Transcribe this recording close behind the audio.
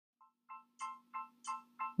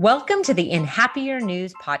Welcome to the In Happier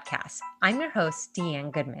News podcast. I'm your host,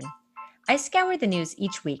 Deanne Goodman. I scour the news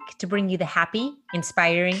each week to bring you the happy,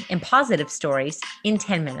 inspiring, and positive stories in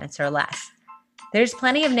 10 minutes or less. There's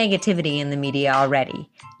plenty of negativity in the media already.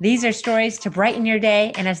 These are stories to brighten your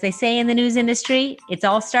day, and as they say in the news industry, it's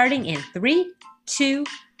all starting in 3, 2,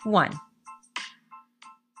 1.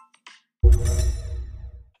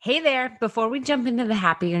 Hey there. Before we jump into the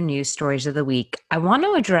happier news stories of the week, I want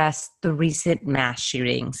to address the recent mass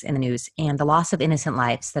shootings in the news and the loss of innocent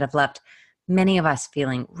lives that have left many of us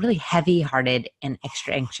feeling really heavy-hearted and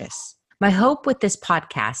extra anxious. My hope with this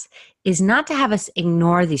podcast is not to have us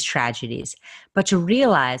ignore these tragedies, but to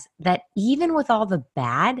realize that even with all the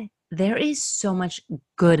bad, there is so much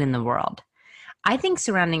good in the world. I think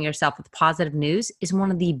surrounding yourself with positive news is one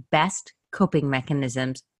of the best coping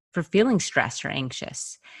mechanisms for feeling stressed or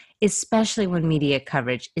anxious, especially when media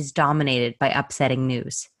coverage is dominated by upsetting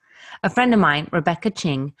news. A friend of mine, Rebecca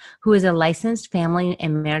Ching, who is a licensed family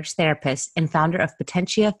and marriage therapist and founder of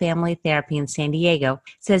Potentia Family Therapy in San Diego,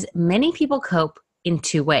 says many people cope in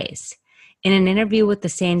two ways. In an interview with the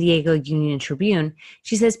San Diego Union Tribune,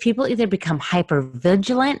 she says people either become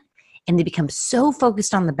hypervigilant and they become so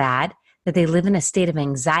focused on the bad that they live in a state of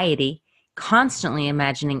anxiety, constantly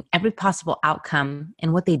imagining every possible outcome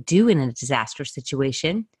and what they do in a disaster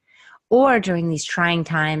situation. Or during these trying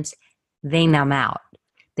times, they numb out.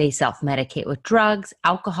 They self-medicate with drugs,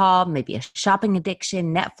 alcohol, maybe a shopping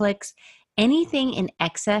addiction, Netflix, anything in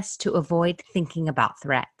excess to avoid thinking about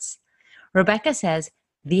threats. Rebecca says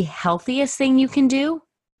the healthiest thing you can do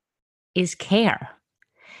is care.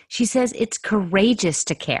 She says it's courageous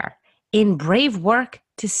to care, in brave work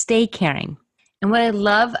to stay caring. And what I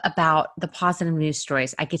love about the positive news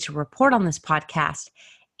stories I get to report on this podcast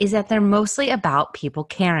is that they're mostly about people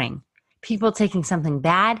caring, people taking something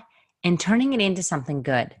bad and turning it into something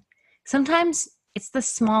good. Sometimes it's the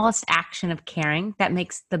smallest action of caring that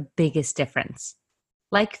makes the biggest difference,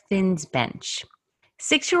 like Finn's bench.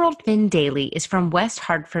 6-year-old Finn Daly is from West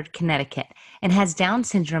Hartford, Connecticut, and has Down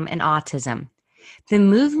syndrome and autism. The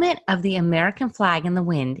movement of the American flag in the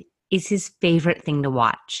wind is his favorite thing to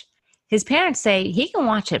watch. His parents say he can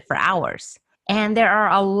watch it for hours, and there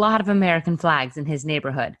are a lot of American flags in his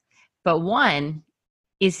neighborhood, but one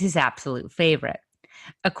is his absolute favorite.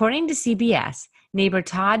 According to CBS, neighbor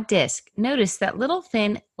Todd Disk noticed that little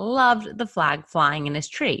Finn loved the flag flying in his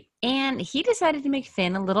tree, and he decided to make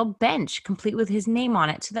Finn a little bench complete with his name on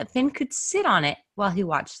it so that Finn could sit on it while he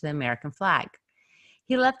watched the American flag.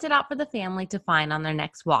 He left it out for the family to find on their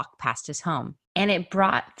next walk past his home, and it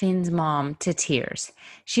brought Finn's mom to tears.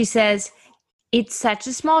 She says, "It's such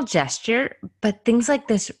a small gesture, but things like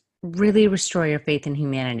this really restore your faith in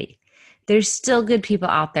humanity. There's still good people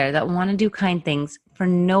out there that want to do kind things for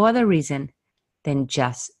no other reason than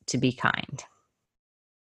just to be kind."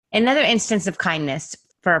 Another instance of kindness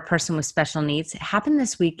for a person with special needs happened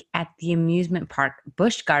this week at the amusement park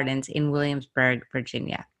Busch Gardens in Williamsburg,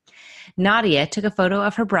 Virginia. Nadia took a photo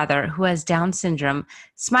of her brother, who has Down syndrome,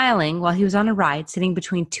 smiling while he was on a ride sitting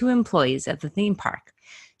between two employees at the theme park.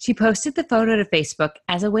 She posted the photo to Facebook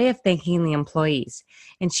as a way of thanking the employees,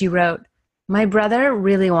 and she wrote, "My brother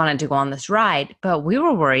really wanted to go on this ride, but we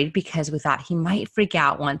were worried because we thought he might freak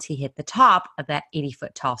out once he hit the top of that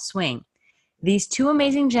 80-foot tall swing. These two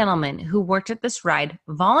amazing gentlemen who worked at this ride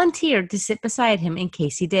volunteered to sit beside him in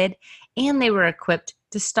case he did, and they were equipped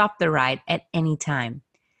to stop the ride at any time."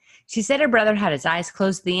 She said her brother had his eyes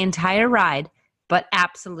closed the entire ride, but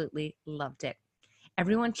absolutely loved it.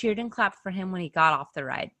 Everyone cheered and clapped for him when he got off the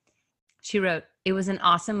ride. She wrote, "It was an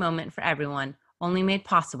awesome moment for everyone, only made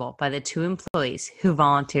possible by the two employees who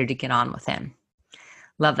volunteered to get on with him."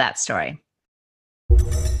 Love that story.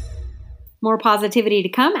 More positivity to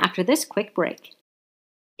come after this quick break.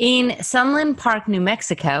 In Sunland Park, New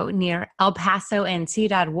Mexico, near El Paso and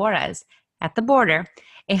Ciudad Juarez, at the border,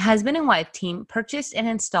 a husband and wife team purchased and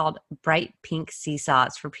installed bright pink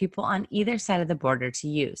seesaws for people on either side of the border to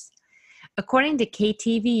use. According to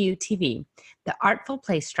KTVU TV, the artful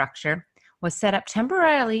play structure was set up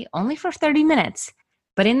temporarily only for 30 minutes,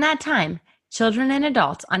 but in that time, children and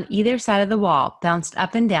adults on either side of the wall bounced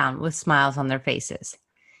up and down with smiles on their faces.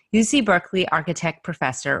 UC Berkeley architect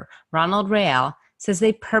professor Ronald Rael says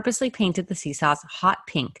they purposely painted the seesaws hot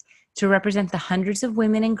pink to represent the hundreds of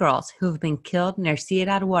women and girls who have been killed near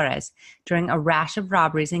Ciudad Juarez during a rash of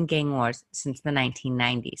robberies and gang wars since the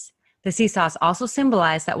 1990s. The seesaws also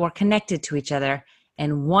symbolize that we're connected to each other,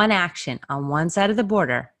 and one action on one side of the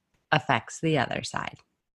border affects the other side.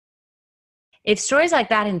 If stories like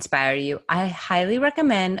that inspire you, I highly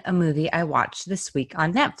recommend a movie I watched this week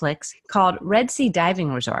on Netflix called Red Sea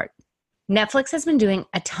Diving Resort. Netflix has been doing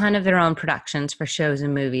a ton of their own productions for shows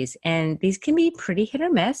and movies, and these can be pretty hit or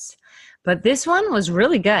miss, but this one was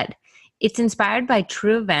really good. It's inspired by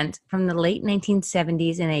true events from the late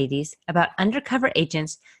 1970s and 80s about undercover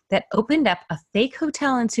agents that opened up a fake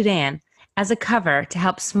hotel in Sudan as a cover to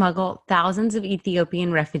help smuggle thousands of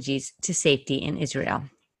Ethiopian refugees to safety in Israel.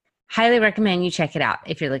 Highly recommend you check it out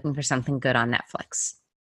if you're looking for something good on Netflix.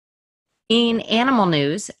 In animal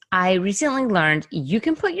news, I recently learned you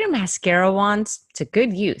can put your mascara wands to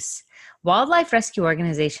good use. Wildlife rescue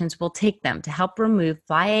organizations will take them to help remove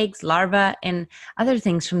fly eggs, larvae, and other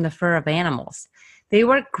things from the fur of animals. They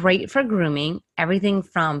work great for grooming, everything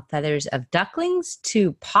from feathers of ducklings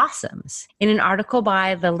to possums. In an article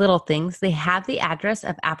by The Little Things, they have the address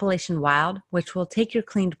of Appalachian Wild, which will take your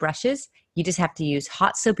cleaned brushes. You just have to use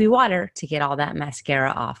hot soapy water to get all that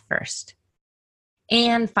mascara off first.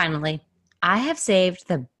 And finally, I have saved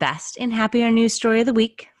the best and happier news story of the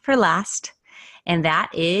week for last, and that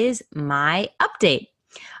is my update.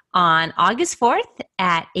 On August 4th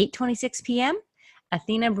at 8:26 p.m.,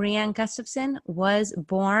 Athena Brianne Gustafson was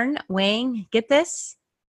born weighing, get this,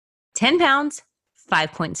 10 pounds,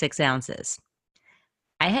 5.6 ounces.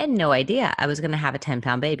 I had no idea I was going to have a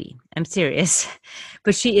 10-pound baby. I'm serious.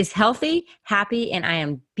 But she is healthy, happy, and I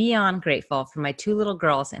am beyond grateful for my 2 little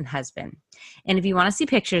girls and husband. And if you want to see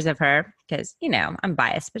pictures of her, because, I'm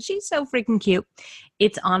biased, but she's so freaking cute,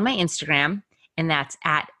 it's on my Instagram, and that's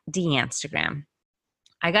at @DeAnstagram.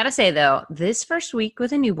 I got to say, though, this first week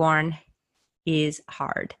with a newborn is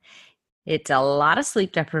hard. It's a lot of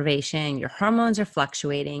sleep deprivation. Your hormones are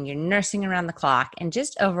fluctuating. You're nursing around the clock, and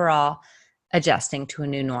just overall adjusting to a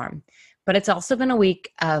new norm. But it's also been a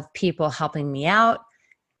week of people helping me out,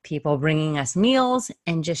 people bringing us meals,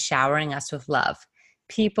 and just showering us with love.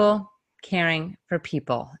 People caring for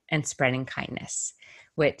people and spreading kindness,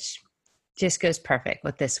 which just goes perfect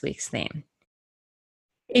with this week's theme.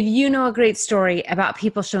 If you know a great story about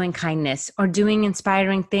people showing kindness or doing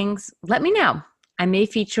inspiring things, let me know. I may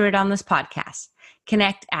feature it on this podcast.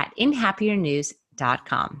 Connect at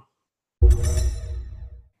inhappiernews.com.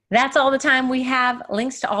 That's all the time we have.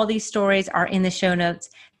 Links to all these stories are in the show notes.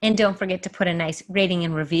 And don't forget to put a nice rating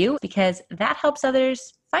and review because that helps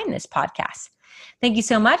others find this podcast. Thank you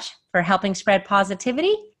so much for helping spread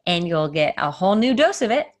positivity, and you'll get a whole new dose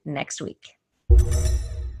of it next week.